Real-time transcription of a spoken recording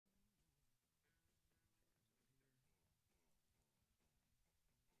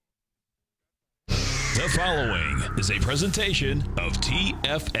The following is a presentation of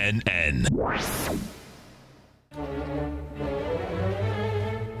TFNN.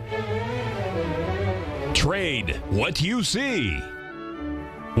 Trade what you see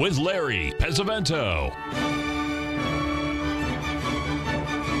with Larry Pesavento.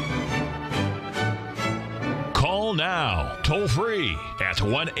 Call now, toll free at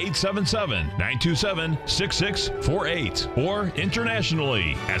 1-877-927-6648 or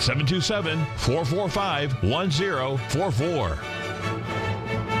internationally at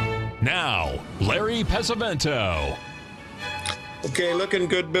 727-445-1044. Now, Larry Pesavento. Okay, looking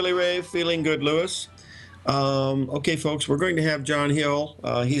good, Billy Ray. Feeling good, Lewis. Okay, folks, we're going to have John Hill.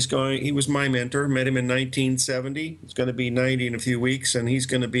 He was my mentor. Met him in 1970. He's going to be 90 in a few weeks, and he's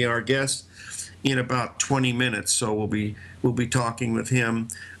going to be our guest in about 20 minutes. So we'll be talking with him.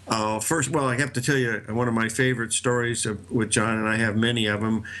 First, well, I have to tell you one of my favorite stories with John, and I have many of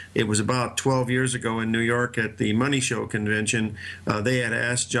them. It was about 12 years ago in New York at the Money Show convention. They had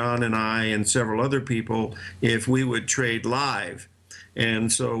asked John and I and several other people if we would trade live.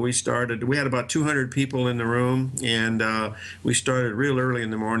 And so we had about 200 people in the room, and we started real early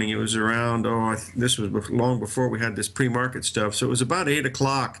in the morning. It was around, this was long before we had this pre-market stuff. So it was about 8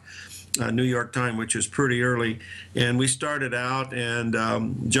 o'clock. New York time, which is pretty early, and we started out, and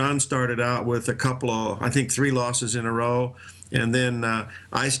John started out with a couple of, I think, 3 losses in a row, and then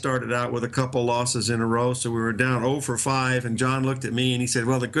I started out with a couple losses in a row, so we were down 0 for 5, and John looked at me and he said,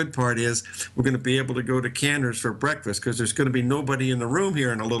 well, the good part is we're going to be able to go to Cantor's for breakfast because there's going to be nobody in the room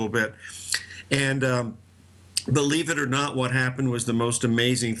here in a little bit. And believe it or not, what happened was the most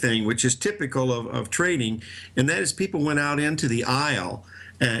amazing thing, which is typical of trading, and that is people went out into the aisle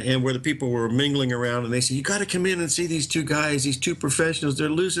and where the people were mingling around, and they said, you got to come in and see these two guys, these two professionals. They're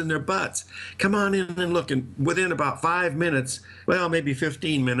losing their butts. Come on in and look. And within about 5 minutes, well, maybe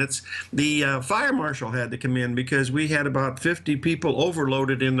 15 minutes, the fire marshal had to come in because we had about 50 people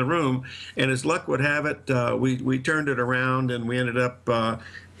overloaded in the room. And as luck would have it, we turned it around, and we ended up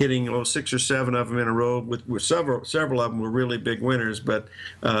hitting 6 or 7 of them in a row. With several of them were really big winners. But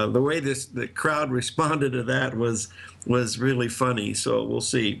the way the crowd responded to that was really funny. So we'll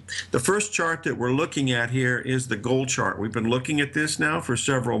see. The first chart that we're looking at here is the gold chart. We've been looking at this now for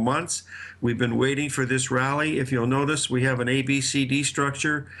several months. We've been waiting for this rally. If you'll notice, we have an ABCD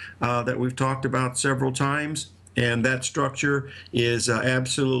structure that we've talked about several times. And that structure is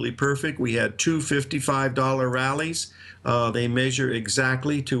absolutely perfect. We had 2 $55 rallies. They measure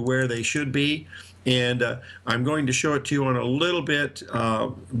exactly to where they should be. And I'm going to show it to you on a little bit,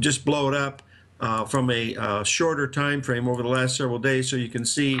 just blow it up from a shorter time frame over the last several days, so you can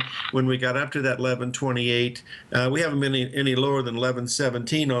see when we got up to that 1128. We haven't been any lower than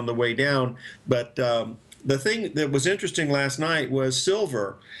 1117 on the way down. But the thing that was interesting last night was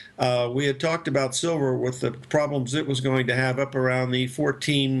silver. We had talked about silver with the problems it was going to have up around the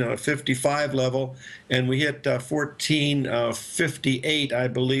 1455 level, and we hit 1458, I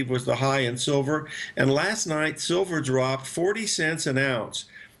believe, was the high in silver. And last night, silver dropped 40 cents an ounce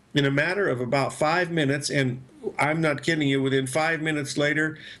in a matter of about 5 minutes, and I'm not kidding you, within 5 minutes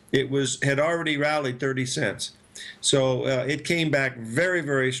later, it had already rallied 30 cents. So it came back very,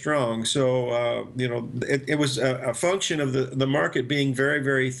 very strong. So, it was a function of the market being very,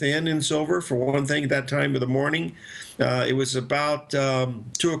 very thin in silver, for one thing, at that time of the morning. It was about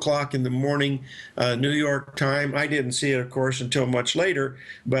 2 o'clock in the morning, New York time. I didn't see it, of course, until much later,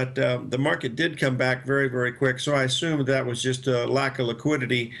 but the market did come back very, very quick. So I assumed that was just a lack of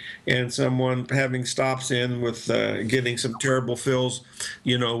liquidity and someone having stops in with getting some terrible fills,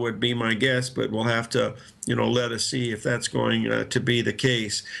 would be my guess. But we'll have to, let us see if that's going to be the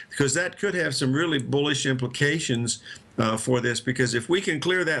case, because that could have some really bullish implications for this, because if we can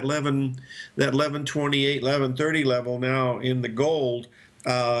clear that 1128, 1130 level now in the gold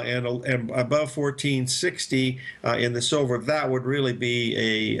and above 1460 in the silver, that would really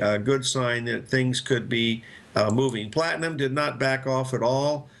be a good sign that things could be moving. Platinum did not back off at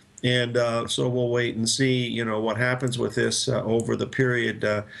all, and so we'll wait and see, what happens with this over the period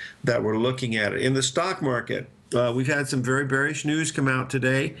that we're looking at it. In the stock market, we've had some very bearish news come out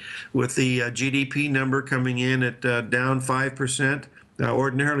today, with the GDP number coming in at down 5%.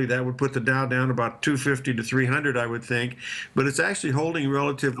 Ordinarily, that would put the Dow down about 250 to 300, I would think, but it's actually holding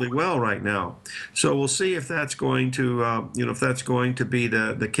relatively well right now. So we'll see if that's going to, if that's going to be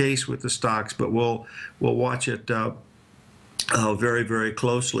the case with the stocks. But we'll watch it very, very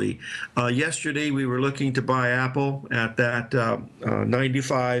closely. Yesterday, we were looking to buy Apple at that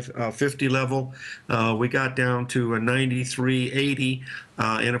 95.50 level. We got down to a 93.80,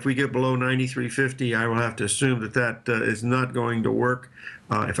 and if we get below 93.50, I will have to assume that that is not going to work.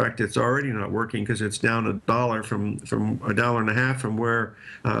 In fact, it's already not working because it's down $1 from $1.50 from where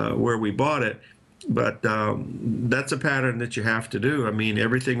we bought it. But that's a pattern that you have to do. I mean,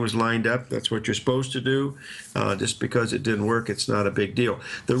 everything was lined up. That's what you're supposed to do. Just because it didn't work, it's not a big deal.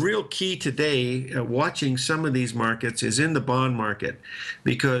 The real key today, watching some of these markets, is in the bond market,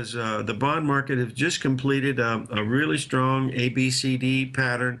 because the bond market has just completed a really strong ABCD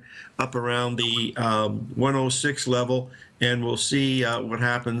pattern up around the 106 level. And we'll see what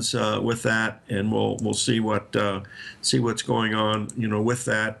happens with that, and we'll see what's going on, with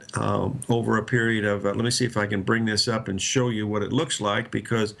that over a period of. Let me see if I can bring this up and show you what it looks like,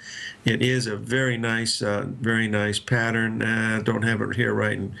 because it is a very nice pattern. I don't have it here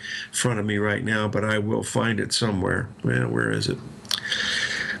right in front of me right now, but I will find it somewhere. Well, where is it?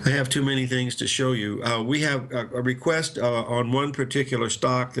 I have too many things to show you. We have a request on one particular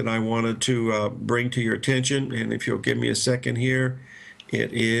stock that I wanted to bring to your attention, and if you'll give me a second here,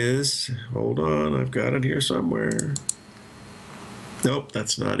 it is, hold on, I've got it here somewhere. Nope,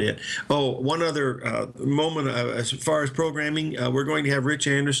 that's not it. Oh, one other moment as far as programming, we're going to have Rich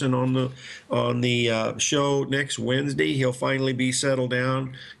Anderson on the show next Wednesday. He'll finally be settled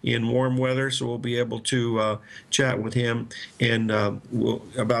down in warm weather, so we'll be able to chat with him and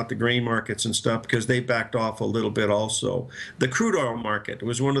about the grain markets and stuff, because they backed off a little bit also. The crude oil market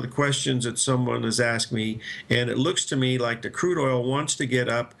was one of the questions that someone has asked me, and it looks to me like the crude oil wants to get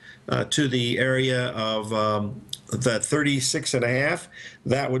up to the area of that 36.5.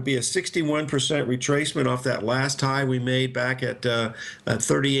 That would be a 61% retracement off that last high we made back at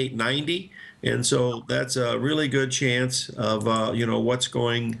 38.90. And so that's a really good chance of what's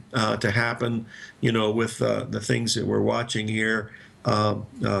going to happen with the things that we're watching here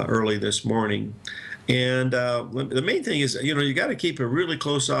early this morning. And the main thing is, you got to keep a really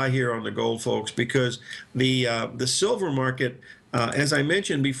close eye here on the gold, folks, because the silver market, as I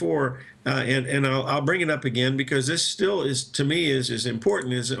mentioned before, and I'll bring it up again because this still is, to me, is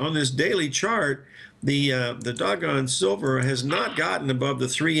important, is on this daily chart, the doggone silver has not gotten above the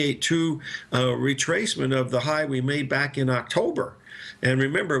 382 retracement of the high we made back in October. And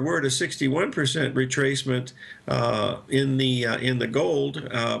remember, we're at a 61% retracement in the gold,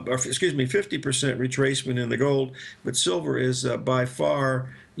 or excuse me, 50% retracement in the gold, but silver is by far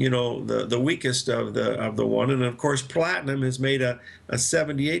the weakest of the one. And of course, platinum has made a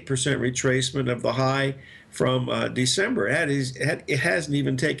 78% retracement of the high from December. It hasn't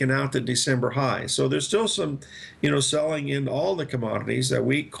even taken out the December high. So there's still some selling in all the commodities.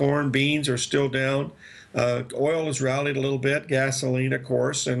 Wheat, corn, beans are still down. Oil has rallied a little bit, gasoline, of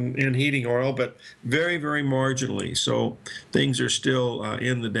course, and heating oil, but very, very marginally. So things are still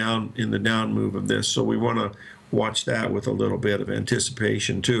in the down move of this. So we want to watch that with a little bit of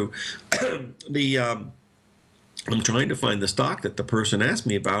anticipation too. I'm trying to find the stock that the person asked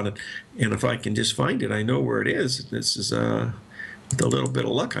me about it, and if I can just find it, I know where it is. This is with a little bit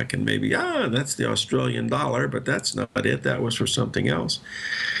of luck, I can maybe, that's the Australian dollar, but that's not it. That was for something else.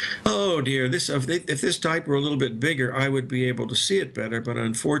 Oh dear, if this type were a little bit bigger, I would be able to see it better, but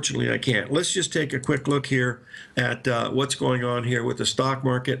unfortunately I can't. Let's just take a quick look here at what's going on here with the stock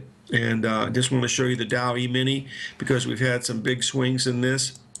market, and I just want to show you the Dow E-mini because we've had some big swings in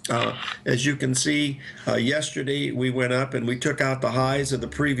this. As you can see, yesterday we went up and we took out the highs of the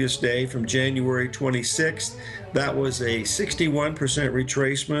previous day from January 26th. That was a 61%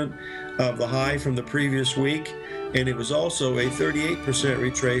 retracement of the high from the previous week, and it was also a 38%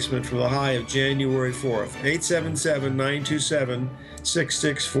 retracement from the high of January 4th.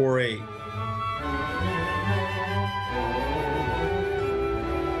 877-927-6648.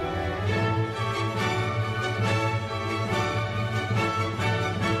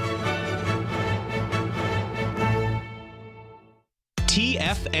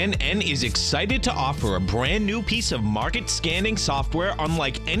 TFNN is excited to offer a brand new piece of market scanning software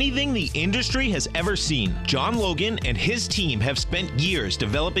unlike anything the industry has ever seen. John Logan and his team have spent years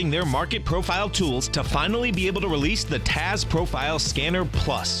developing their market profile tools to finally be able to release the TAS Profile Scanner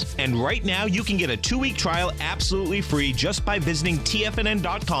Plus. And right now you can get a 2-week trial absolutely free just by visiting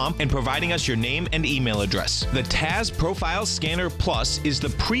TFNN.com and providing us your name and email address. The TAS Profile Scanner Plus is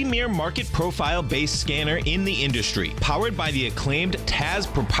the premier market profile based scanner in the industry, powered by the acclaimed with TAS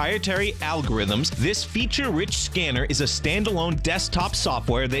proprietary algorithms, this feature-rich scanner is a standalone desktop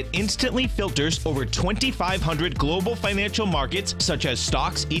software that instantly filters over 2,500 global financial markets such as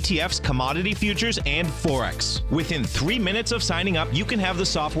stocks, ETFs, commodity futures, and Forex. Within 3 minutes of signing up, you can have the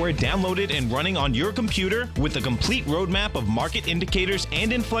software downloaded and running on your computer with a complete roadmap of market indicators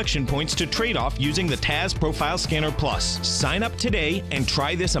and inflection points to trade off using the TAS Profile Scanner Plus. Sign up today and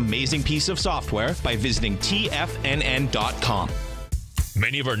try this amazing piece of software by visiting TFNN.com.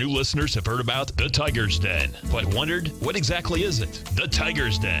 Many of our new listeners have heard about the Tiger's Den, but wondered, what exactly is it? The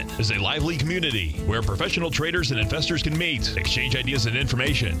Tiger's Den is a lively community where professional traders and investors can meet, exchange ideas and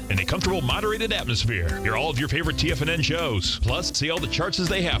information in a comfortable, moderated atmosphere. Hear all of your favorite TFNN shows, plus see all the charts as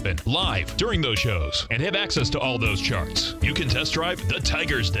they happen live during those shows, and have access to all those charts. You can test drive the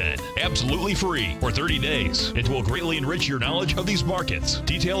Tiger's Den absolutely free for 30 days. It will greatly enrich your knowledge of these markets.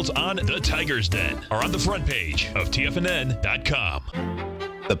 Details on the Tiger's Den are on the front page of TFNN.com.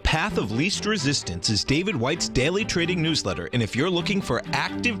 The Path of Least Resistance is David White's daily trading newsletter, and if you're looking for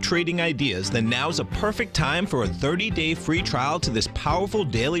active trading ideas, then now's a perfect time for a 30-day free trial to this powerful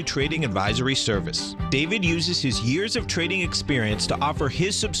daily trading advisory service. David uses his years of trading experience to offer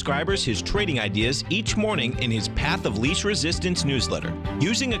his subscribers his trading ideas each morning in his Path of Least Resistance newsletter.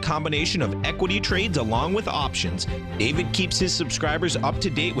 Using a combination of equity trades along with options, David keeps his subscribers up to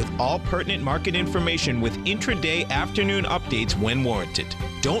date with all pertinent market information with intraday afternoon updates when warranted.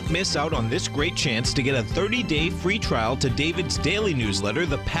 Don't miss out on this great chance to get a 30-day free trial to David's daily newsletter,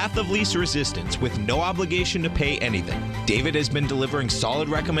 The Path of Least Resistance, with no obligation to pay anything. David has been delivering solid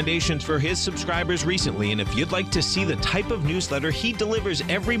recommendations for his subscribers recently, and if you'd like to see the type of newsletter he delivers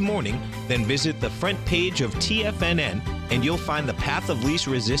every morning, then visit the front page of TFNN and you'll find The Path of Least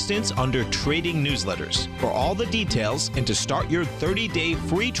Resistance under Trading Newsletters. For all the details and to start your 30-day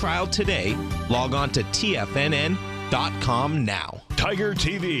free trial today, log on to TFNN.com now. Tiger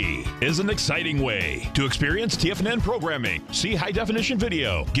TV is an exciting way to experience TFNN programming. See high-definition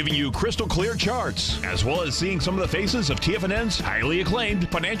video giving you crystal clear charts, as well as seeing some of the faces of TFNN's highly acclaimed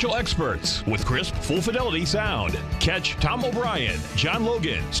financial experts with crisp, full-fidelity sound. Catch Tom O'Brien, John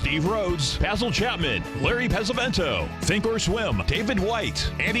Logan, Steve Rhodes, Basil Chapman, Larry Pesavento, Think or Swim, David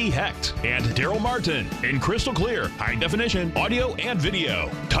White, Andy Hecht, and Daryl Martin in crystal clear, high-definition audio and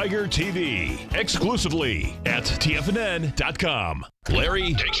video. Tiger TV, exclusively at TFNN.com.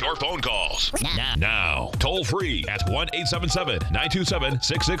 Larry takes your phone calls now. Toll free at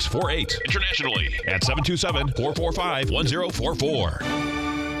 1-877-927-6648. Internationally at 727-445-1044.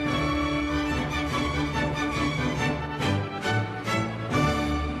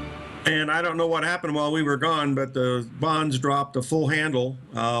 And I don't know what happened while we were gone, but the bonds dropped a full handle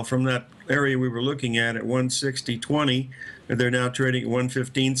from that area we were looking at 160.20. They're now trading at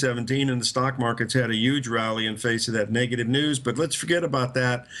 115.17, and the stock market's had a huge rally in face of that negative news. But let's forget about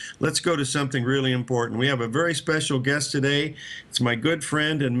that. Let's go to something really important. We have a very special guest today. It's my good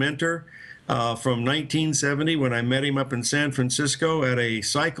friend and mentor from 1970 when I met him up in San Francisco at a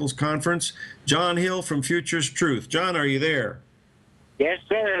Cycles conference, John Hill from Futures Truth. John, are you there? Yes,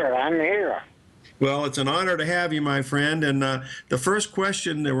 sir. I'm here. Well, it's an honor to have you, my friend. And the first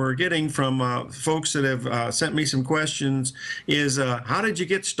question that we're getting from folks that have sent me some questions is, how did you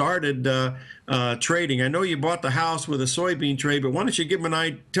get started trading? I know you bought the house with a soybean trade, but why don't you give them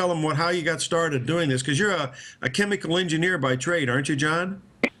tell them how you got started doing this? Because you're a chemical engineer by trade, aren't you, John?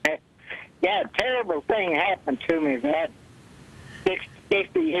 Yeah, a terrible thing happened to me about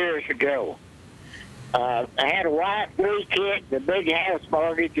 50 years ago. I had a white blue kit, the big house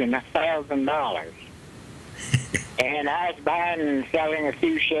mortgage, and $1,000. And I was buying and selling a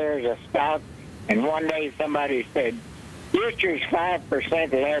few shares of stock, and one day somebody said, "Futures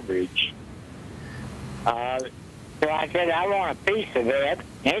 5% leverage." So I said, "I want a piece of that."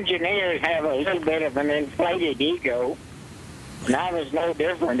 Engineers have a little bit of an inflated ego, and I was no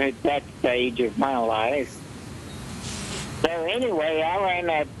different at that stage of my life. So anyway, I ran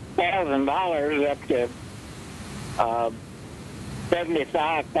that $1,000 up to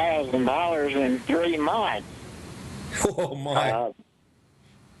 $75,000 in 3 months. Oh, my.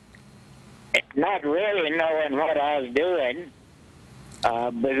 Not really knowing what I was doing, but I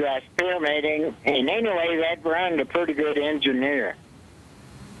was experimenting. And anyway, that run a pretty good engineer.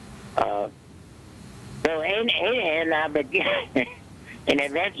 And I began, and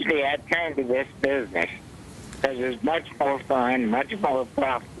eventually I turned to this business because it's much more fun, much more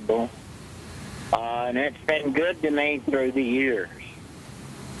profitable, and it's been good to me through the years.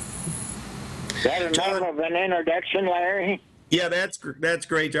 Is that enough of an introduction, Larry? Yeah, that's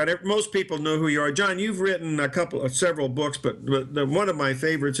great, John. Most people know who you are. John, you've written several books, but one of my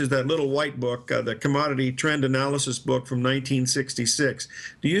favorites is that little white book, the Commodity Trend Analysis book from 1966.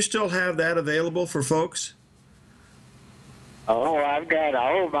 Do you still have that available for folks? Oh, I've got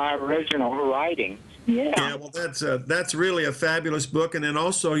all of my original writings. Yeah. Yeah, well, that's really a fabulous book, and then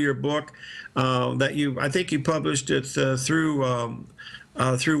also your book that I think you published it through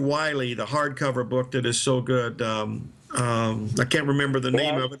Wiley, the hardcover book that is so good. I can't remember the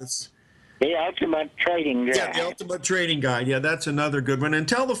name of it. It's The Ultimate Trading Guide. Yeah, the Ultimate Trading Guide. Yeah, that's another good one. And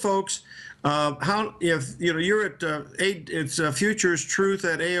tell the folks how, if you're at it's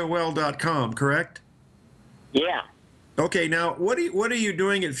futurestruth@aol.com, correct? Yeah. Okay, now what are you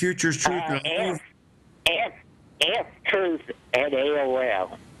doing at Futures Truth now? F-Truth at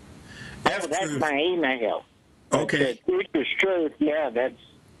AOL. That's my email. Okay. Futures Truth, yeah, that's...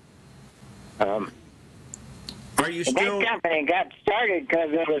 Are you still... That company got started because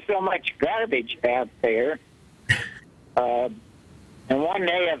there was so much garbage out there. And one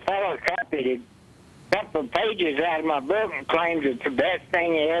day a fellow copied a couple of pages out of my book and claims it's the best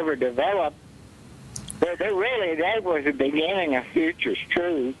thing he ever developed. But that was the beginning of Futures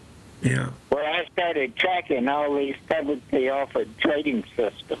Truth. Yeah. Where I started tracking all these publicly offered trading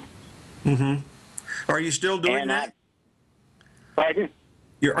systems. Mm-hmm. Are you still doing that? Pardon?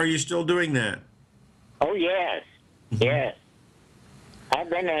 Are you still doing that? Oh, yes. Mm-hmm. Yes. I've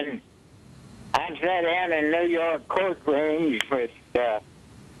sat down in New York courtrooms with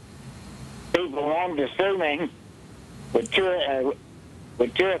people wanting to sue me with two or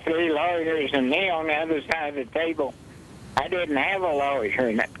three lawyers and me on the other side of the table. I didn't have a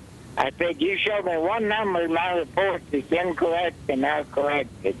lawyer. I said, you show me one number in my report that's incorrect, and I'll correct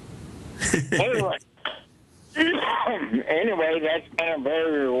it. Anyway, that's been a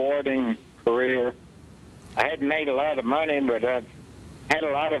very rewarding career. I hadn't made a lot of money, but I've had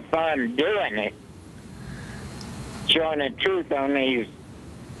a lot of fun doing it, showing the truth on these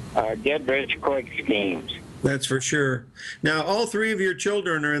get-rich-quick schemes. That's for sure. Now, all three of your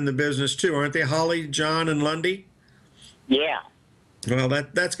children are in the business, too, aren't they? Holly, John, and Lundy? Yeah. Well,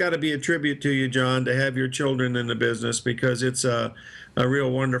 that's got to be a tribute to you, John, to have your children in the business, because it's a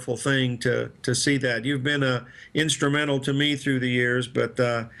real wonderful thing to see that. You've been instrumental to me through the years. But,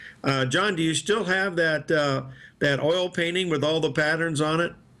 John, do you still have that oil painting with all the patterns on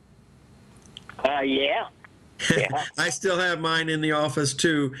it? Yeah. Yeah. I still have mine in the office,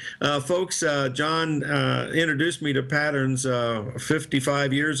 too. Folks, John introduced me to patterns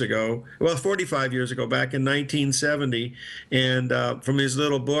 45 years ago, well, 45 years ago, back in 1970. And from his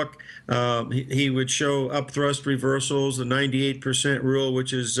little book, he would show up thrust reversals, the 98% rule,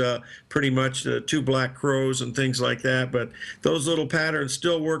 which is pretty much the two black crows and things like that. But those little patterns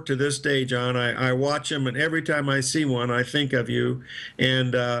still work to this day, John. I watch them, and every time I see one, I think of you.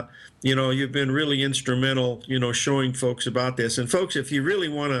 And you've been really instrumental, showing folks about this. And folks, if you really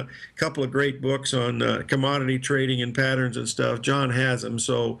want a couple of great books on commodity trading and patterns and stuff, John has them.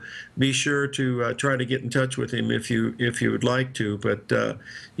 So be sure to try to get in touch with him if you would like to. But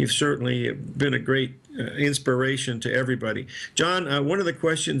you've certainly been a great inspiration to everybody. John, one of the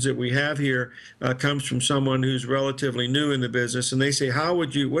questions that we have here comes from someone who's relatively new in the business, and they say,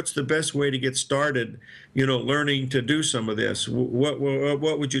 what's the best way to get started, learning to do some of this? What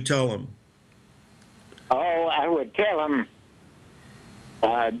would you tell them? Oh, I would tell them,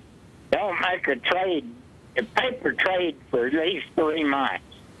 don't make a paper trade for at least 3 months.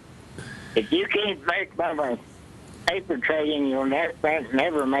 If you can't make money paper trading, you'll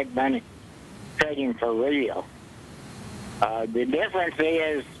never make money trading for real. The difference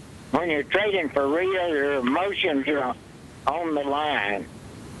is when you're trading for real, your emotions are on the line.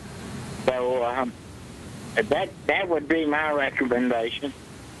 So that would be my recommendation.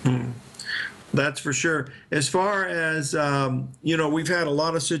 That's for sure. As far as, we've had a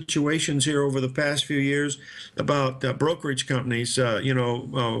lot of situations here over the past few years about brokerage companies,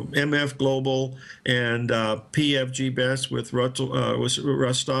 MF Global and PFG Best with Russ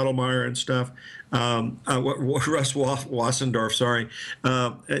Stottlemyre and stuff. Russ Wassendorf, sorry.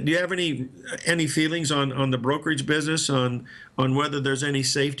 Do you have any feelings on the brokerage business, on whether there's any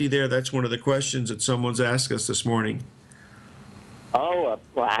safety there? That's one of the questions that someone's asked us this morning. Oh,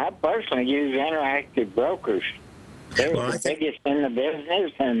 well, I personally use Interactive Brokers. They're the biggest in the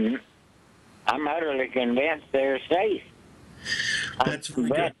business, and I'm utterly convinced they're safe. That's very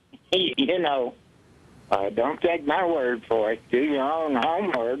good. Don't take my word for it. Do your own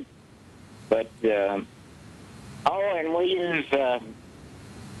homework. But, and we use,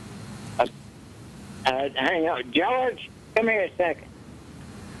 hang on, George, come here a second.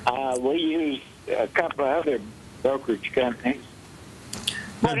 We use a couple of other brokerage companies.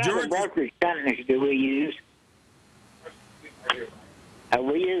 What other brokerage companies do we use?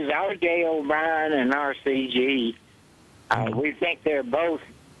 We use R.J. O'Brien and RCG. We think they're both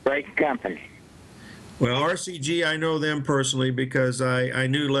great companies. Well, RCG, I know them personally because I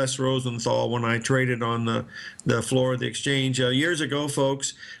knew Les Rosenthal when I traded on the floor of the exchange. Years ago,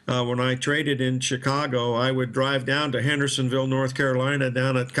 folks, when I traded in Chicago, I would drive down to Hendersonville, North Carolina,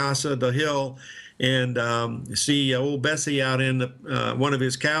 down at Casa de Hill, and see old Bessie out in one of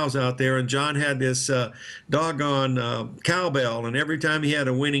his cows out there. And John had this doggone cowbell, and every time he had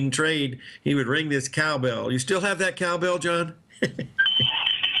a winning trade, he would ring this cowbell. You still have that cowbell, John?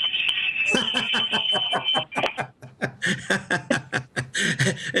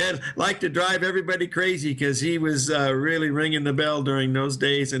 And like to drive everybody crazy because he was really ringing the bell during those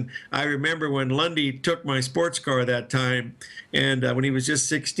days. And I remember when Lundy took my sports car that time, and when he was just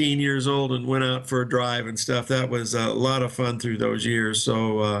 16 years old and went out for a drive and stuff. That was a lot of fun through those years.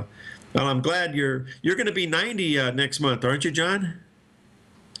 So well, I'm glad you're going to be 90 next month, aren't you, John?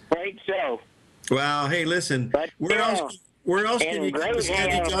 Right, so. Well, hey, listen, But where else can you get a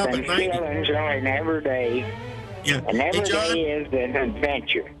steady job at 90? Still enjoying every day. Yeah. And every Hey, John, day is an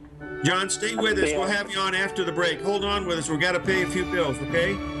adventure. John, stay with us. We'll have you on after the break. Hold on with us. We've got to pay a few bills,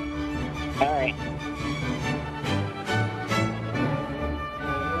 okay? All right.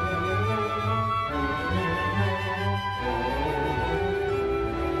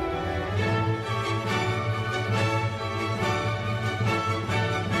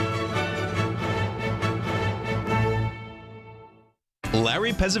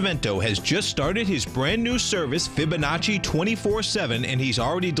 Larry Pesavento has just started his brand new service, Fibonacci 24/7, and he's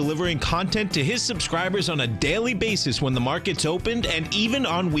already delivering content to his subscribers on a daily basis when the market's opened and even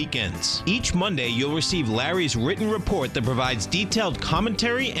on weekends. Each Monday, you'll receive Larry's written report that provides detailed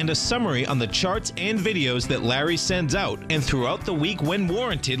commentary and a summary on the charts and videos that Larry sends out. And throughout the week, when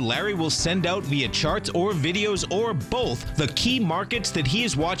warranted, Larry will send out via charts or videos or both the key markets that he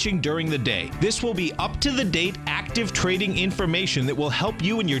is watching during the day. This will be up-to-the-date, active trading information that will help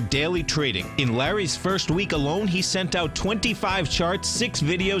you in your daily trading. In Larry's first week alone, he sent out 25 charts, 6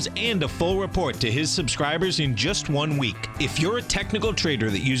 videos, and a full report to his subscribers in just 1 week. If you're a technical trader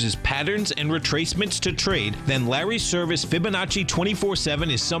that uses patterns and retracements to trade, then Larry's service Fibonacci 24/7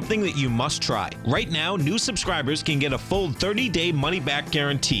 is something that you must try. Right now, new subscribers can get a full 30-day money-back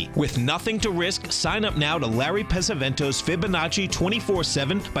guarantee. With nothing to risk, sign up now to Larry Pesavento's Fibonacci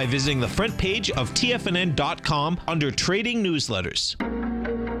 24/7 by visiting the front page of TFNN.com under Trading Newsletters.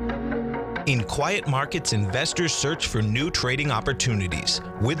 In quiet markets, investors search for new trading opportunities.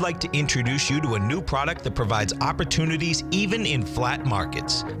 We'd like to introduce you to a new product that provides opportunities even in flat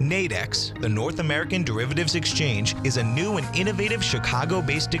markets. Nadex, the North American Derivatives Exchange, is a new and innovative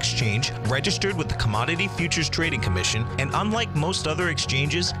Chicago-based exchange registered with the Commodity Futures Trading Commission, and unlike most other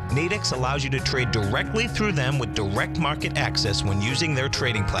exchanges, Nadex allows you to trade directly through them with direct market access when using their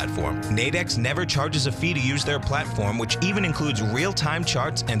trading platform. Nadex never charges a fee to use their platform, which even includes real-time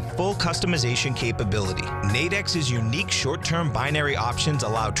charts and full customization capability. Nadex's unique short-term binary options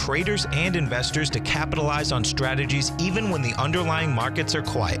allow traders and investors to capitalize on strategies even when the underlying markets are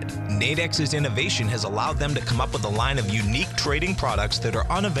quiet. Nadex's innovation has allowed them to come up with a line of unique trading products that are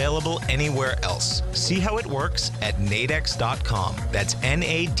unavailable anywhere else. See how it works at nadex.com. That's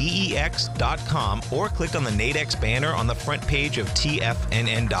NADEX.com, or click on the Nadex banner on the front page of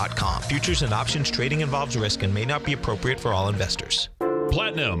TFNN.com. Futures and options trading involves risk and may not be appropriate for all investors.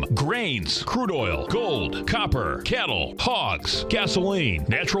 Platinum, grains, crude oil, gold, copper, cattle, hogs, gasoline,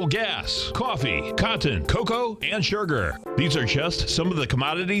 natural gas, coffee, cotton, cocoa, and sugar. These are just some of the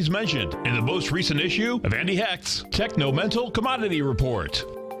commodities mentioned in the most recent issue of Andy Hecht's Techno-Mental Commodity Report.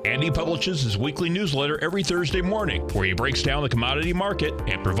 Andy publishes his weekly newsletter every Thursday morning, where he breaks down the commodity market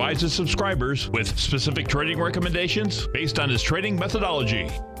and provides his subscribers with specific trading recommendations based on his trading methodology.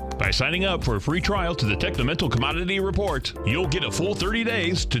 By signing up for a free trial to the Techno-Mental Commodity Report, you'll get a full 30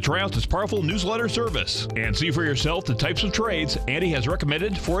 days to try out this powerful newsletter service and see for yourself the types of trades Andy has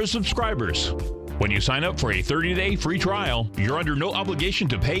recommended for his subscribers. When you sign up for a 30-day free trial, you're under no obligation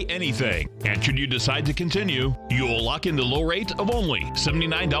to pay anything. And should you decide to continue, you will lock in the low rate of only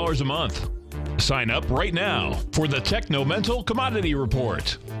 $79 a month. Sign up right now for the Techno-Mental Commodity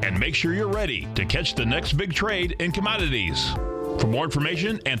Report and make sure you're ready to catch the next big trade in commodities. For more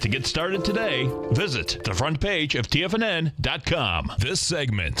information and to get started today, visit the front page of TFNN.com. This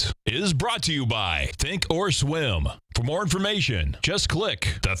segment is brought to you by Think or Swim. For more information, just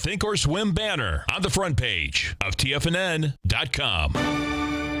click the Think or Swim banner on the front page of TFNN.com.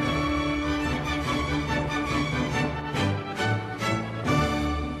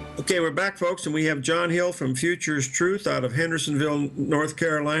 Okay, we're back, folks, and we have John Hill from Futures Truth out of Hendersonville, North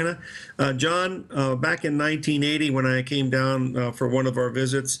Carolina. John, back in 1980, when I came down for one of our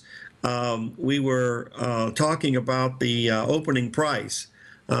visits, we were talking about the opening price,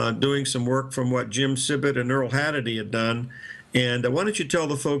 doing some work from what Jim Sibbett and Earl Haddady had done. And why don't you tell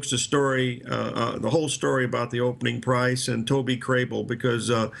the folks the story, the whole story about the opening price and Toby Crable, because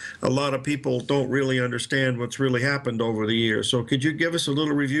a lot of people don't really understand what's really happened over the years. So could you give us a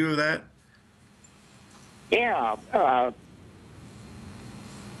little review of that? Yeah.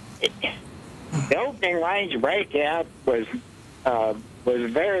 The opening range breakout was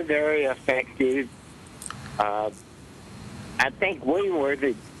very, very effective. I think we were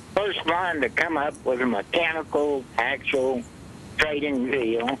the first one to come up with a mechanical, actual trading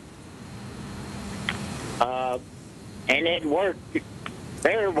deal. And it worked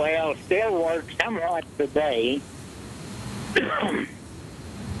very well, still works somewhat today.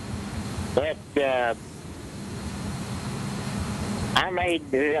 But I made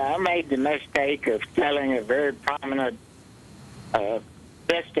the mistake of telling a very prominent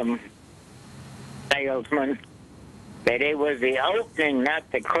system salesman that it was the opening, not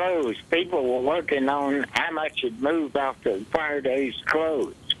the close. People were working on how much it moved off the prior day's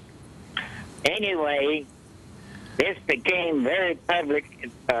close. Anyway, this became very public.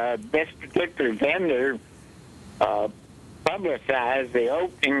 This particular vendor publicized the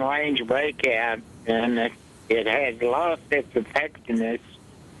opening range breakout, and it has lost its effectiveness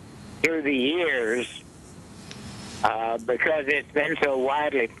through the years because it's been so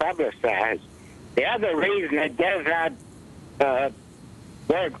widely publicized. The other reason it does not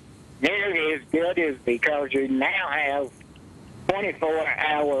work nearly as good is because you now have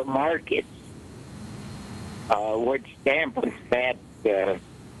 24-hour markets, which dampens that deal.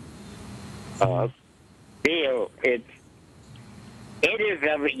 It is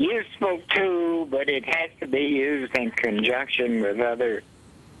a useful tool, but it has to be used in conjunction with other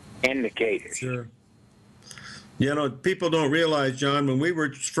indicators. Sure. You know, people don't realize, John, when we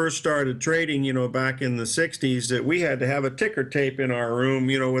were first started trading, you know, back in the 60s, that we had to have a ticker tape in our room,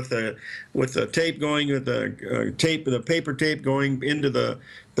 you know, with the tape going, with the the paper tape going into the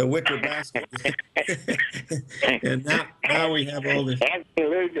wicker basket. And now we have all this.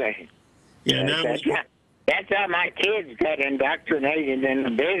 Absolutely. Yeah, now that's how my kids got indoctrinated in the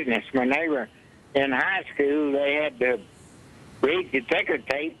business. When they were in high school, they had to read the ticker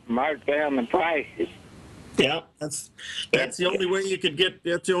tape, mark down the prices. Yeah, that's the only way you could get.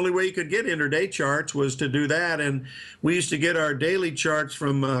 That's the only way you could get intraday charts, was to do that. And we used to get our daily charts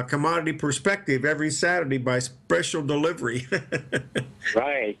from Commodity Perspective every Saturday by special delivery.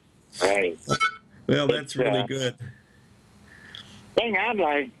 Right. Well, that's really good. Thing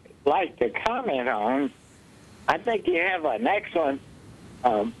I'd like to comment on, I think you have an excellent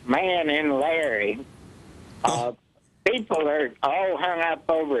man in Larry. People are all hung up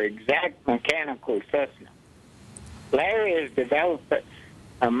over exact mechanical systems. Larry has developed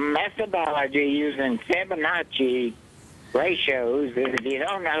a methodology using Fibonacci ratios. And if you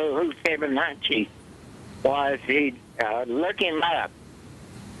don't know who Fibonacci was, look him up.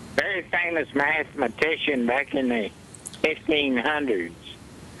 Very famous mathematician back in the 1500s.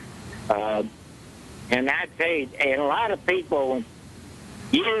 And I'd say a lot of people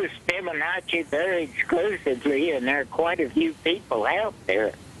use Fibonacci very exclusively, and there are quite a few people out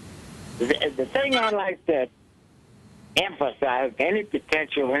there. The thing I like to emphasize to any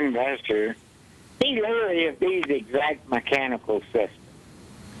potential investor, be leery of these exact mechanical systems.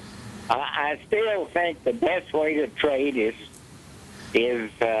 I still think the best way to trade is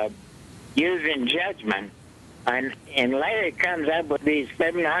using judgment. And Larry comes up with these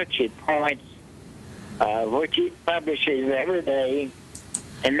Fibonacci points, which he publishes every day.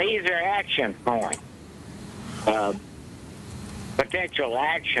 And these are action points, potential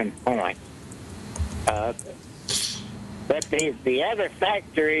action points. But the other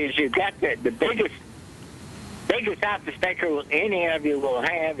factor is you've got the biggest obstacle any of you will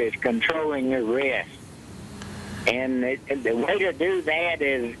have is controlling your risk. And the way to do that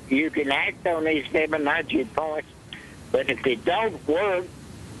is you can act on these Fibonacci points, but if they don't work,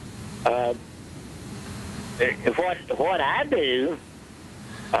 what I do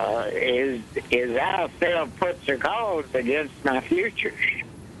is I'll sell puts or calls against my futures.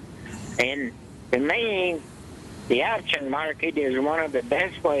 And to me, the option market is one of the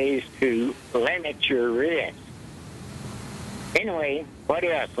best ways to limit your risk. Anyway, what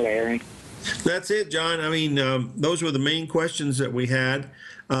else, Larry? That's it, John. I mean, those were the main questions that we had.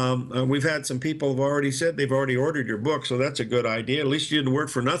 We've had some people have already said they've already ordered your book, so that's a good idea. At least you didn't work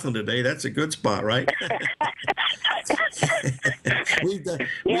for nothing today. That's a good spot, right? we've done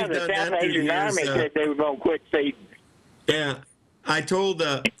the that South through the Asian years. Army said they were going to quit feeding. Yeah. I told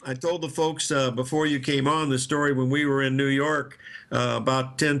the folks before you came on the story when we were in New York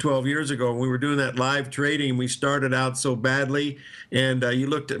about 10, 12 years ago. We were doing that live trading. We started out so badly, and you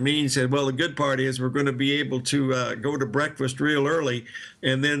looked at me and said, well, the good part is we're going to be able to go to breakfast real early.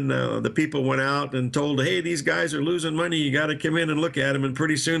 And then the people went out and told, hey, these guys are losing money. You got to come in and look at them. And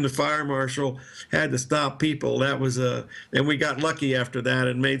pretty soon the fire marshal had to stop people. That was and we got lucky after that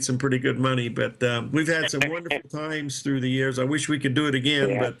and made some pretty good money. But we've had some wonderful times through the years. I wish we could do it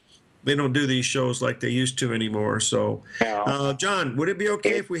again, but they don't do these shows like they used to anymore. So, John, would it be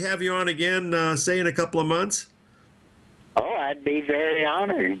okay if we have you on again, say in a couple of months? Oh, I'd be very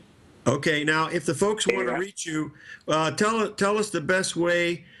honored. Okay. Now, if the folks want to reach you, tell us the best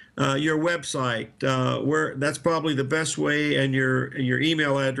way. Your website, where that's probably the best way, and your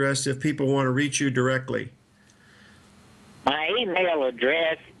email address if people want to reach you directly. My email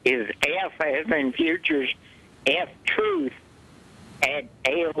address is F as in futures, ftruth at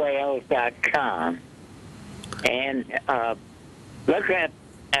AOL.com. And look us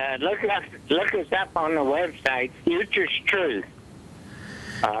up on the website, Futures Truth.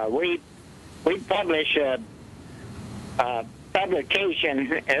 We publish a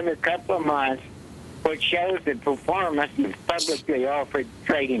publication every couple of months which shows the performance of publicly offered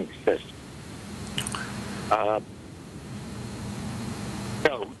trading systems.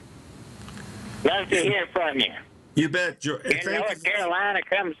 So, love to hear from you. You bet. In North Carolina,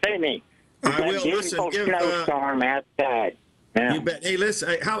 come see me. I will. Listen, snowstorm outside. Yeah. You bet. Hey,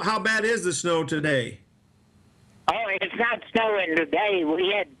 listen, how bad is the snow today? Oh, it's not snowing today.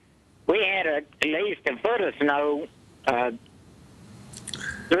 We had at least a foot of snow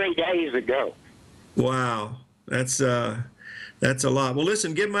 3 days ago. Wow, that's a lot. Well,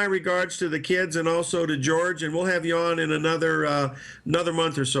 listen, give my regards to the kids and also to George, and we'll have you on in another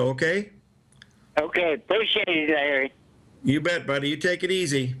month or so. Okay? Okay, appreciate it, Larry. You bet, buddy. You take it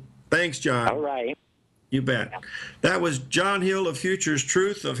easy. Thanks, John. All right. You bet. That was John Hill of Futures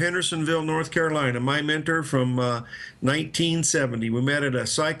Truth of Hendersonville, North Carolina, my mentor from 1970. We met at a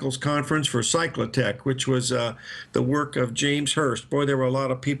Cycles conference for Cyclotech, which was the work of James Hurst. Boy, there were a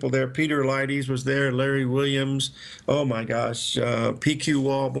lot of people there. Peter Leides was there, Larry Williams. Oh, my gosh. PQ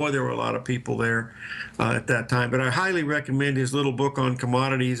Wall. Boy, there were a lot of people there at that time. But I highly recommend his little book on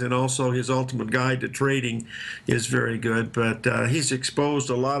commodities, and also his Ultimate Guide to Trading is very good. But he's exposed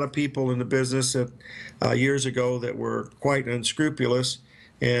a lot of people in the business that years ago that were quite unscrupulous,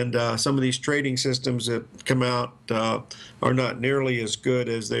 and some of these trading systems that come out are not nearly as good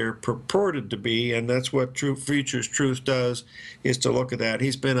as they're purported to be, and that's what Futures Truth does, is to look at that.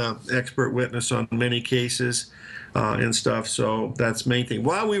 He's been an expert witness on many cases and stuff, so that's the main thing.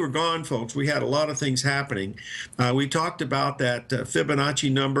 While we were gone, folks, we had a lot of things happening. We talked about that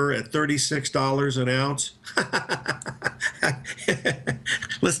Fibonacci number at $36 an ounce.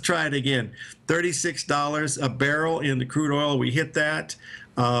 Let's try it again. $36 a barrel in the crude oil. We hit that.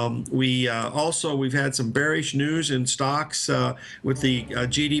 We've had some bearish news in stocks with the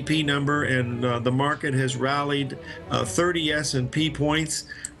GDP number, and the market has rallied 30 S&P points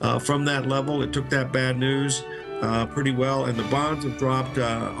from that level. It took that bad news pretty well, and the bonds have dropped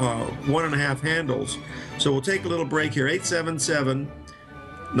 1.5 handles. So we'll take a little break here.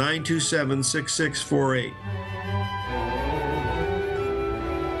 877-927-6648.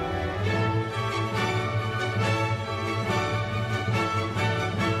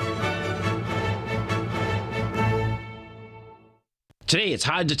 Today, it's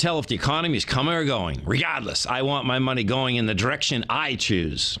hard to tell if the economy is coming or going. Regardless, I want my money going in the direction I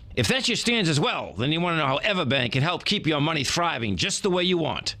choose. If that's your stance as well, then you want to know how Everbank can help keep your money thriving just the way you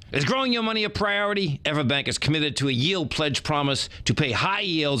want. Is growing your money a priority? Everbank is committed to a yield pledge promise to pay high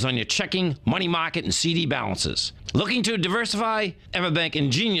yields on your checking, money market, and CD balances. Looking to diversify? Everbank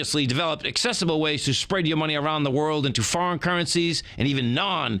ingeniously developed accessible ways to spread your money around the world into foreign currencies and even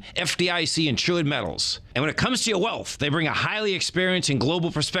non-FDIC insured metals. And when it comes to your wealth, they bring a highly experienced and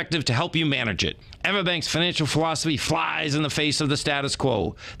global perspective to help you manage it. Everbank's financial philosophy flies in the face of the status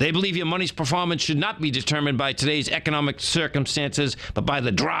quo. They believe your money's performance should not be determined by today's economic circumstances, but by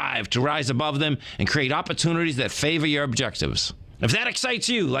the drive to rise above them and create opportunities that favor your objectives. If that excites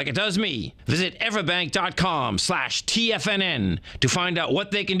you like it does me, visit everbank.com/TFNN to find out what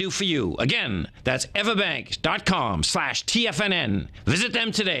they can do for you. Again, that's everbank.com/TFNN. Visit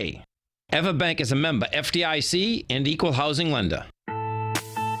them today. Everbank is a member FDIC and equal housing lender.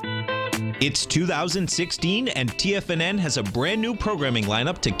 It's 2016 and TFNN has a brand new programming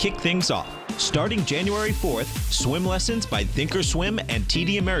lineup to kick things off. Starting January 4th, Swim Lessons by Thinkorswim and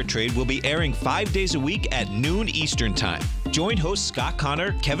TD Ameritrade will be airing 5 days a week at noon Eastern Time. Join hosts Scott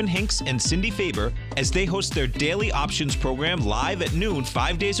Connor, Kevin Hinks, and Cindy Faber as they host their daily options program live at noon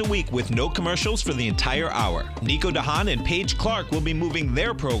 5 days a week with no commercials for the entire hour. Nico DeHaan and Paige Clark will be moving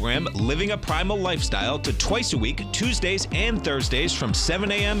their program, Living a Primal Lifestyle, to twice a week, Tuesdays and Thursdays from 7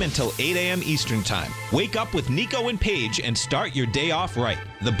 a.m. until 8 a.m. Eastern Time. Wake up with Nico and Paige and start your day off right.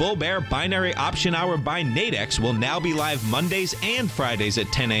 The Bull Bear Binary Option Hour by Nadex will now be live Mondays and Fridays at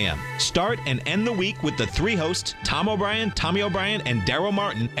 10 a.m. Start and end the week with the three hosts, Tom O'Brien, Tommy O'Brien, and Daryl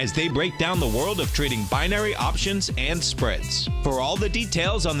Martin, as they break down the world of trading binary options and spreads. For all the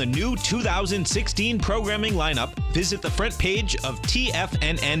details on the new 2016 programming lineup, visit the front page of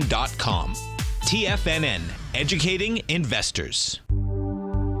TFNN.com. TFNN, educating investors.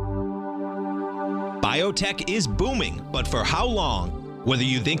 Biotech is booming, but for how long? Whether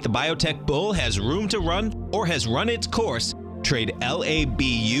you think the biotech bull has room to run or has run its course, trade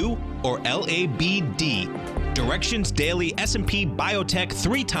LABU or LABD. Direction's daily S&P Biotech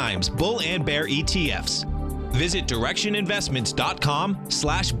 3 times bull and bear ETFs. Visit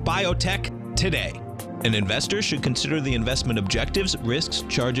directioninvestments.com/biotech today. An investor should consider the investment objectives, risks,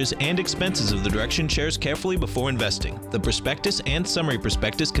 charges, and expenses of the Direction shares carefully before investing. The prospectus and summary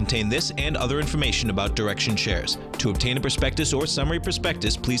prospectus contain this and other information about Direction shares. To obtain a prospectus or summary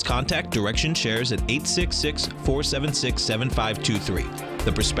prospectus, please contact Direction shares at 866-476-7523.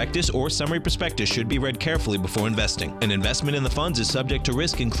 The prospectus or summary prospectus should be read carefully before investing. An investment in the funds is subject to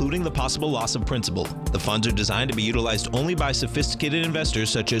risk, including the possible loss of principal. The funds are designed to be utilized only by sophisticated investors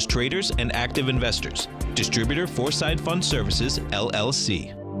such as traders and active investors. Distributor Foreside Fund Services,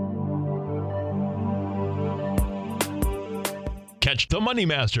 LLC. Catch the Money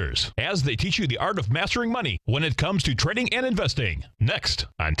Masters as they teach you the art of mastering money when it comes to trading and investing. Next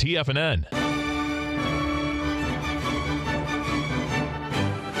on TFNN.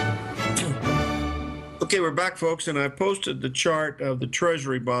 Okay, we're back, folks, and I posted the chart of the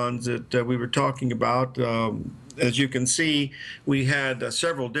Treasury bonds that we were talking about. As you can see, we had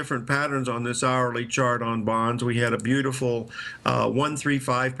several different patterns on this hourly chart on bonds. We had a beautiful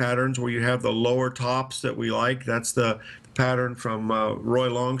 135 patterns where you have the lower tops that we like. That's the pattern from Roy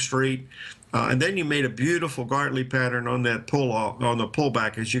Longstreet. And then you made a beautiful Gartley pattern on that on the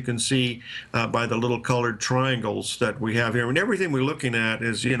pullback, as you can see by the little colored triangles that we have here. And everything we're looking at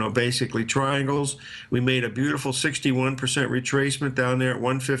is, basically triangles. We made a beautiful 61% retracement down there at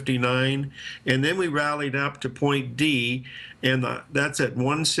 159, and then we rallied up to point D, and that's at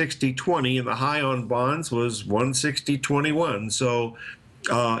 160.20, and the high on bonds was 160.21. So.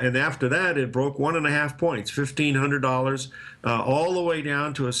 And after that, it broke 1.5 points, $1,500, all the way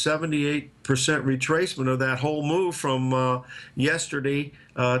down to a 78% retracement of that whole move from yesterday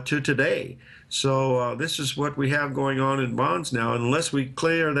to today. So this is what we have going on in bonds now. Unless we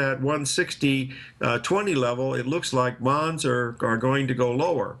clear that 160.20 level, it looks like bonds are going to go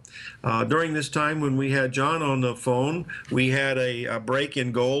lower. During this time when we had John on the phone, we had a break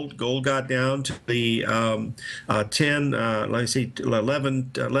in gold. Gold got down to the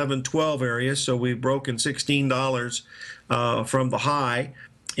 11, 12 area, so we've broken $16 from the high.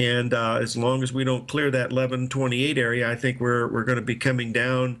 And as long as we don't clear that 1128 area, I think we're going to be coming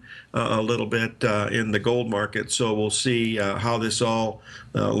down a little bit in the gold market. So we'll see how this all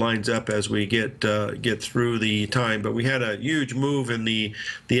lines up as we get through the time. But we had a huge move in the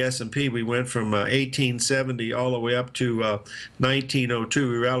S&P. We went from 1870 all the way up to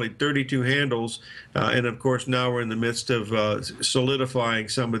 1902. We rallied 32 handles, and of course now we're in the midst of solidifying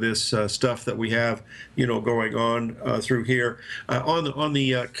some of this stuff that we have, going on through here. On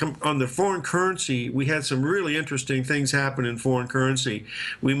the foreign currency, we had some really interesting things happen in foreign currency.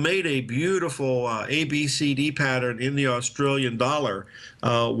 We made a beautiful ABCD pattern in the Australian dollar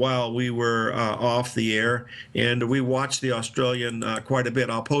while we were off the air, and we watched the Australian quite a bit.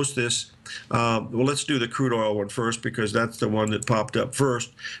 I'll post this. Well, let's do the crude oil one first because that's the one that popped up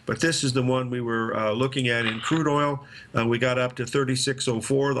first. But this is the one we were looking at in crude oil. We got up to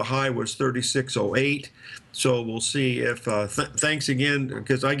 36.04. The high was 36.08. So we'll see if, thanks again,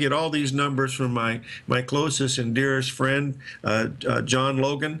 because I get all these numbers from my closest and dearest friend, John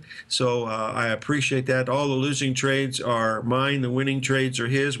Logan. So I appreciate that. All the losing trades are mine. The winning trades are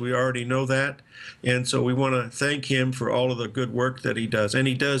his. We already know that. And so we want to thank him for all of the good work that he does. And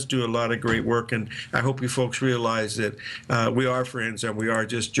he does do a lot of great work. And I hope you folks realize that we are friends and we are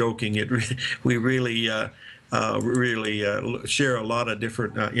just joking. We really really share a lot of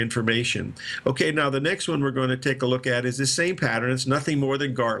different information. Okay, now the next one we're going to take a look at is the same pattern. It's nothing more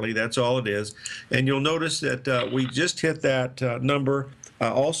than Gartley. That's all it is. And you'll notice that we just hit that number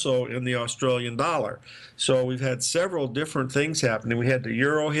also in the Australian dollar. So we've had several different things happening. We had the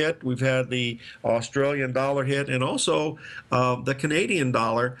euro hit, we've had the Australian dollar hit, and also the Canadian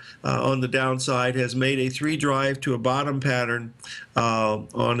dollar on the downside has made a 3-drive to a bottom pattern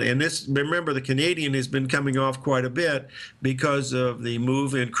and this, remember, the Canadian has been coming off quite a bit because of the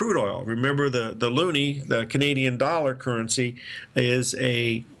move in crude oil. Remember, the loonie, the Canadian dollar currency, is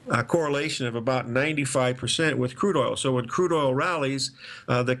a correlation of about 95% with crude oil. So when crude oil rallies,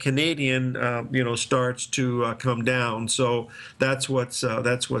 the Canadian, starts to come down. So that's what's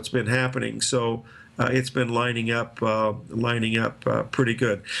been happening. So it's been lining up pretty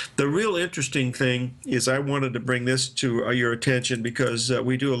good. The real interesting thing is I wanted to bring this to your attention because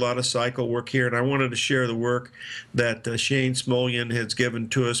we do a lot of cycle work here, and I wanted to share the work that Shane Smolian has given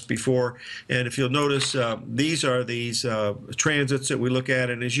to us before. And if you'll notice, these are these transits that we look at,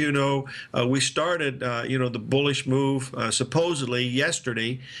 and as you know, we started the bullish move supposedly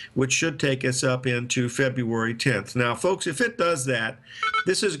yesterday, which should take us up into February 10th. Now, folks, if it does that,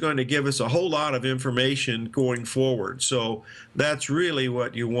 this is going to give us a whole lot of information going forward. So that's really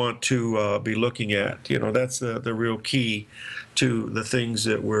what you want to be looking at. That's the real key to the things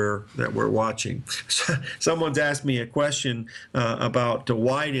that we're watching. Someone's asked me a question about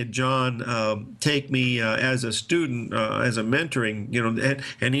why did John take me as a student, as a mentoring,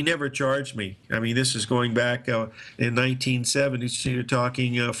 and he never charged me. I mean, this is going back in 1970, so you're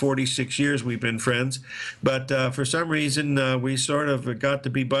talking 46 years we've been friends. But for some reason, we sort of got to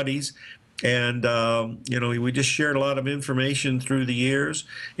be buddies. And, we just shared a lot of information through the years,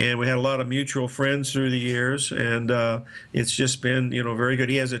 and we had a lot of mutual friends through the years, and it's just been, very good.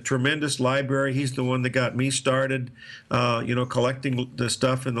 He has a tremendous library. He's the one that got me started, collecting the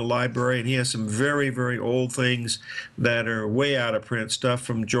stuff in the library, and he has some very, very old things that are way out of print, stuff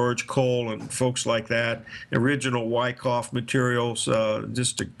from George Cole and folks like that, original Wyckoff materials,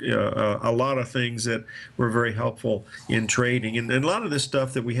 just a lot of things that were very helpful in trading. And a lot of this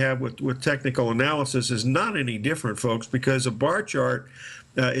stuff that we have with technical analysis is not any different, folks, because a bar chart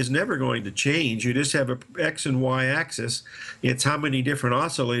is never going to change. You just have a X and Y axis. It's how many different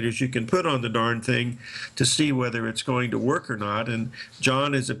oscillators you can put on the darn thing to see whether it's going to work or not. And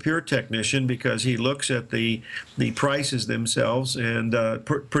John is a pure technician because he looks at the prices themselves, and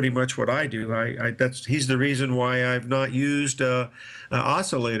pretty much what I do. He's the reason why I've not used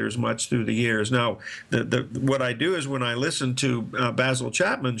oscillators much through the years. Now, what I do is when I listen to Basil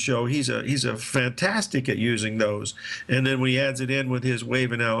Chapman's show, he's a fantastic at using those, and then when he adds it in with his wave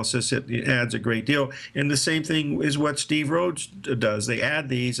analysis, it adds a great deal. And the same thing is what Steve Rhodes does. They add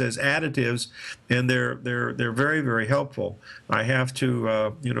these as additives, and they're very, very helpful. I have to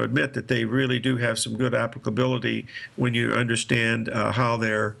admit that they really do have some good applicability when you understand how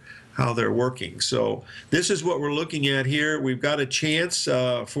they're working. So this is what we're looking at here. We've got a chance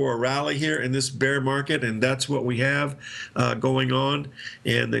for a rally here in this bear market, and that's what we have going on.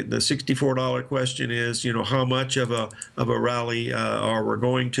 And the $64 question is, how much of a rally are we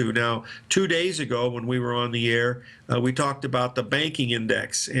going to? Now, 2 days ago when we were on the air, we talked about the banking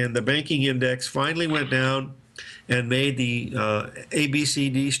index, and the banking index finally went down and made the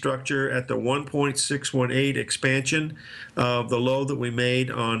ABCD structure at the 1.618 expansion of the low that we made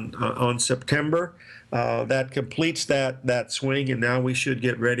on September. That completes that swing, and now we should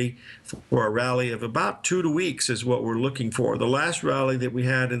get ready for a rally of about 2 weeks is what we're looking for. The last rally that we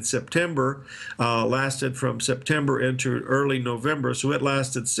had in September lasted from September into early November, so it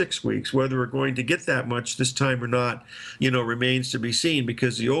lasted 6 weeks. Whether we're going to get that much this time or not, remains to be seen,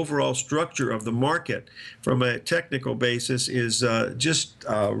 because the overall structure of the market from a technical basis is just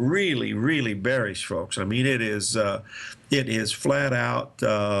really, really bearish, folks. I mean, it is flat out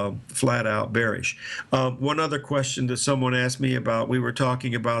bearish. One other question that someone asked me about, we were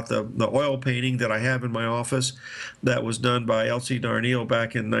talking about the oil painting that I have in my office that was done by Elsie Darnielle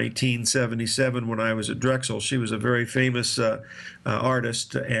back in 1977 when I was at Drexel. She was a very famous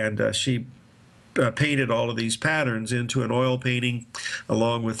artist, and she painted all of these patterns into an oil painting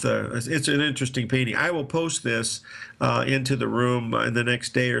along with it's an interesting painting. I will post this into the room in the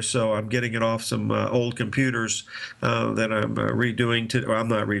next day or so. I'm getting it off some old computers that I'm redoing. Well, I'm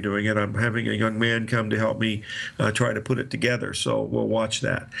not redoing it. I'm having a young man come to help me try to put it together. So we'll watch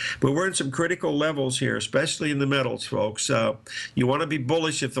that. But we're in some critical levels here, especially in the metals, folks. You want to be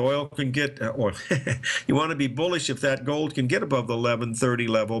bullish if the oil can get, or you want to be bullish if that gold can get above the 1130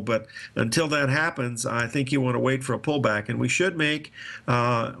 level. But until that happens, I think you want to wait for a pullback. And we should make,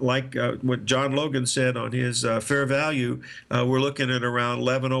 like what John Logan said on his fair value, we're looking at around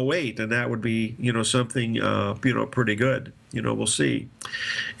 1108, and that would be, something, pretty good. We'll see.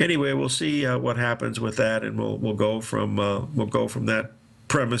 Anyway, we'll see what happens with that, and we'll go from that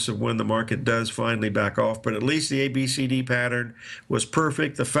premise of when the market does finally back off. But at least the ABCD pattern was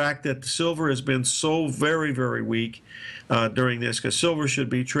perfect. The fact that silver has been so very, very weak during this, because silver should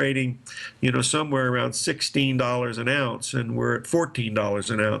be trading, somewhere around $16 an ounce, and we're at $14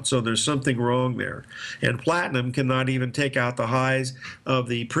 an ounce. So there's something wrong there. And platinum cannot even take out the highs of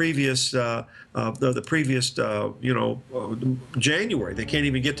the previous January. They can't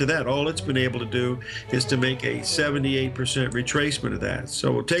even get to that. All it's been able to do is to make a 78% retracement of that.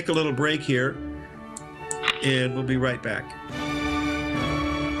 So we'll take a little break here, and we'll be right back.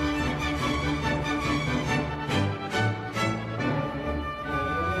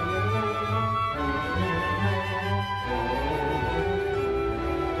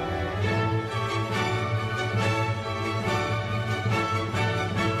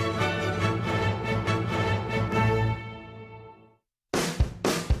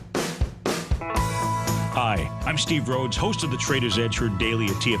 Hi, I'm Steve Rhodes, host of the Trader's Edge, heard daily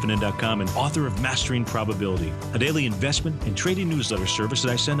at TFNN.com and author of Mastering Probability, a daily investment and trading newsletter service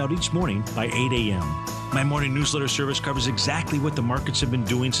that I send out each morning by 8 a.m. My morning newsletter service covers exactly what the markets have been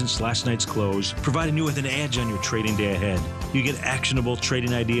doing since last night's close, providing you with an edge on your trading day ahead. You get actionable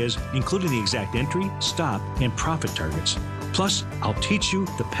trading ideas, including the exact entry, stop, and profit targets. Plus, I'll teach you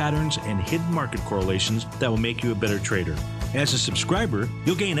the patterns and hidden market correlations that will make you a better trader. As a subscriber,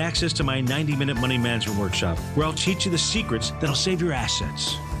 you'll gain access to my 90-minute money management workshop, where I'll teach you the secrets that'll save your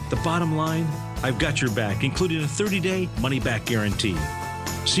assets. The bottom line, I've got your back, including a 30-day money-back guarantee.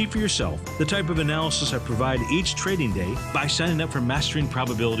 See for yourself the type of analysis I provide each trading day by signing up for Mastering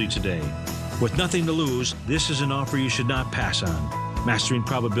Probability today. With nothing to lose, this is an offer you should not pass on. Mastering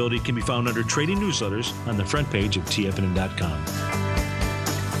Probability can be found under Trading Newsletters on the front page of TFNN.com.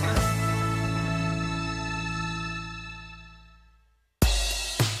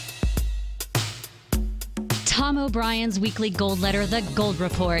 Tom O'Brien's weekly gold letter, The Gold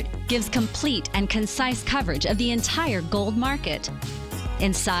Report, gives complete and concise coverage of the entire gold market.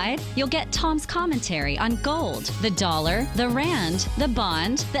 Inside, you'll get Tom's commentary on gold, the dollar, the rand, the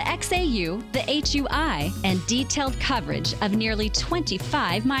bond, the XAU, the HUI, and detailed coverage of nearly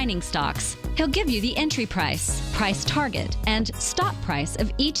 25 mining stocks. He'll give you the entry price, price target, and stop price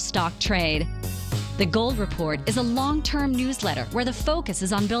of each stock trade. The Gold Report is a long-term newsletter where the focus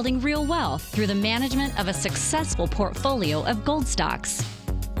is on building real wealth through the management of a successful portfolio of gold stocks.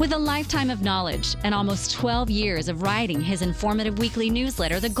 With a lifetime of knowledge and almost 12 years of writing his informative weekly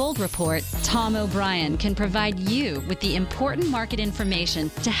newsletter, The Gold Report, Tom O'Brien can provide you with the important market information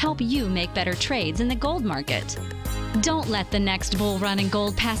to help you make better trades in the gold market. Don't let the next bull run in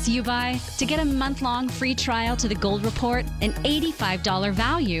gold pass you by. To get a month-long free trial to The Gold Report, an $85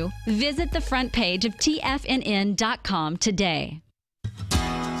 value, visit the front page of TFNN.com today.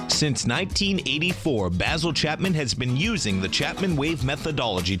 Since 1984, Basil Chapman has been using the Chapman Wave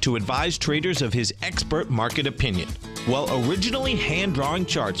methodology to advise traders of his expert market opinion. While originally hand-drawing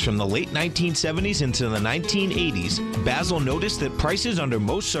charts from the late 1970s into the 1980s, Basil noticed that prices under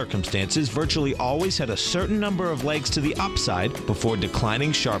most circumstances virtually always had a certain number of legs to the upside before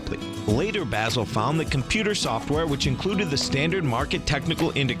declining sharply. Later, Basil found that computer software, which included the standard market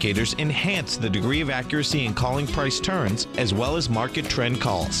technical indicators, enhanced the degree of accuracy in calling price turns as well as market trend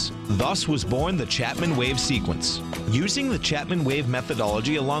calls. Thus was born the Chapman Wave sequence. Using the Chapman Wave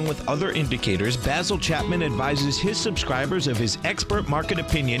methodology along with other indicators, Basil Chapman advises his subscribers of his expert market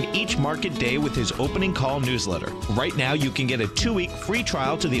opinion each market day with his opening call newsletter. Right now, you can get a 2-week free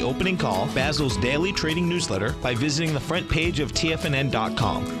trial to the opening call, Basil's daily trading newsletter, by visiting the front page of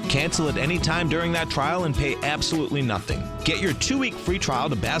TFNN.com. Cancel at any time during that trial and pay absolutely nothing. Get your 2-week free trial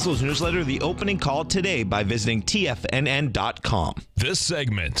to Basil's newsletter, The Opening Call, today by visiting TFNN.com. This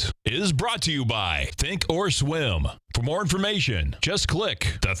segment is brought to you by Think or Swim. For more information, just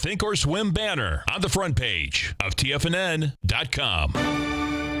click the Think or Swim banner on the front page of TFNN.com.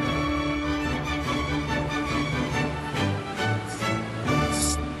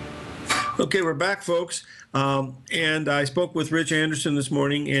 Okay, we're back, folks. And I spoke with Rich Anderson this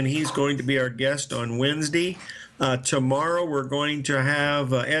morning, and he's going to be our guest on Wednesday. Tomorrow we're going to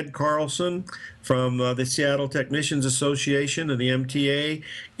have Ed Carlson from the Seattle Technicians Association and the MTA,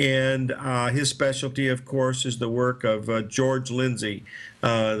 and his specialty, of course, is the work of George Lindsay,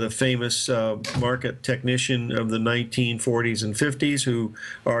 the famous market technician of the 1940s and 50s, who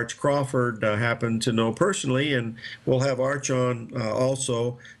Arch Crawford happened to know personally, and we'll have Arch on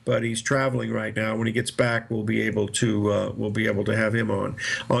also, but he's traveling right now. When he gets back, we'll be able to have him on.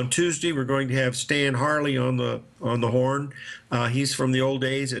 On Tuesday, we're going to have Stan Harley on the horn. He's from the old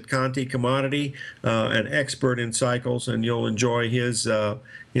days at Conti Commodity, an expert in cycles, and you'll enjoy his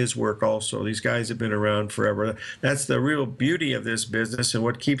work also. These guys have been around forever. That's the real beauty of this business, and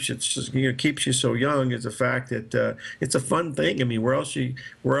what keeps you so young is the fact that it's a fun thing. I mean, where else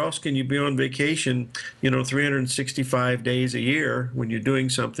can you be on vacation, 365 days a year when you're doing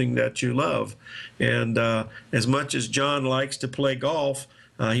something that you love? And as much as John likes to play golf,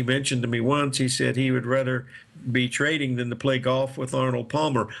 he mentioned to me once, he said he would rather be trading than to play golf with Arnold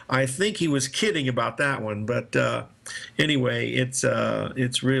Palmer. I think he was kidding about that one, but anyway, it's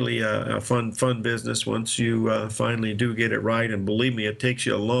really a fun business once you finally do get it right. And believe me, it takes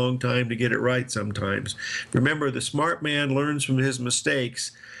you a long time to get it right sometimes. Remember, the smart man learns from his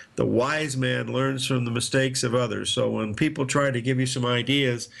mistakes. The wise man learns from the mistakes of others. So when people try to give you some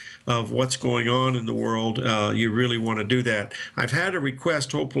ideas of what's going on in the world, you really want to do that. I've had a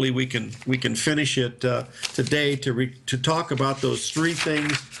request. Hopefully we can finish it today to talk about those three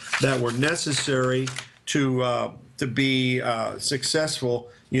things that were necessary to be successful.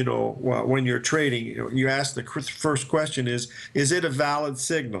 When you're trading, you ask the first question is it a valid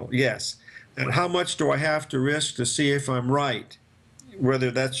signal? Yes. And how much do I have to risk to see if I'm right?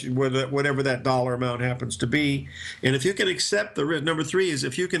 Whatever that dollar amount happens to be. And if you can accept the risk, number three is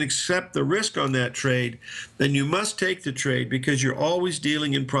if you can accept the risk on that trade, then you must take the trade, because you're always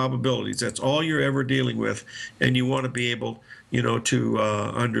dealing in probabilities. That's all you're ever dealing with, and you want to be able to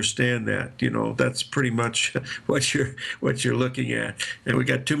understand that. That's pretty much what you're looking at. And we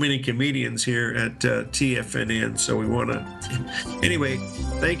got too many comedians here at TFNN, so we want to. Anyway,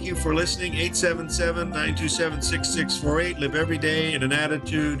 thank you for listening. 877-927-6648. Live every day in an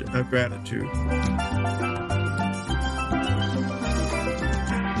attitude of gratitude.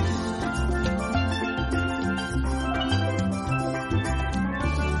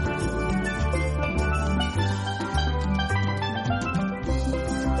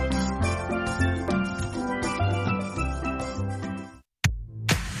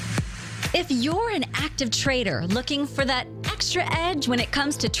 If you're an active trader looking for that extra edge when it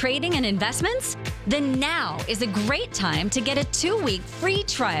comes to trading and investments, then now is a great time to get a 2-week free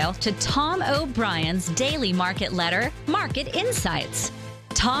trial to Tom O'Brien's daily market letter, Market Insights.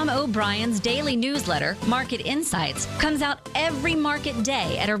 Tom O'Brien's daily newsletter, Market Insights, comes out every market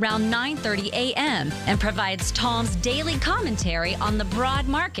day at around 9:30 a.m. and provides Tom's daily commentary on the broad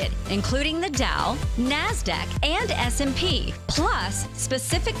market, including the Dow, NASDAQ, and S&P, plus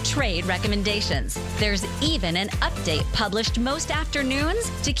specific trade recommendations. There's even an update published most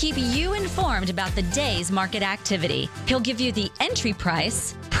afternoons to keep you informed about the day's market activity. He'll give you the entry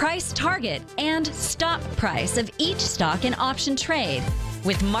price, price target, and stop price of each stock and option trade.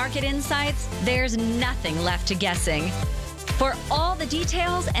 With Market Insights, there's nothing left to guessing. For all the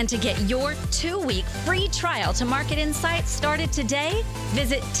details and to get your 2-week free trial to Market Insights started today,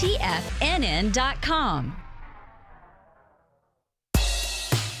 visit TFNN.com.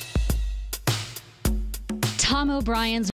 Tom O'Brien's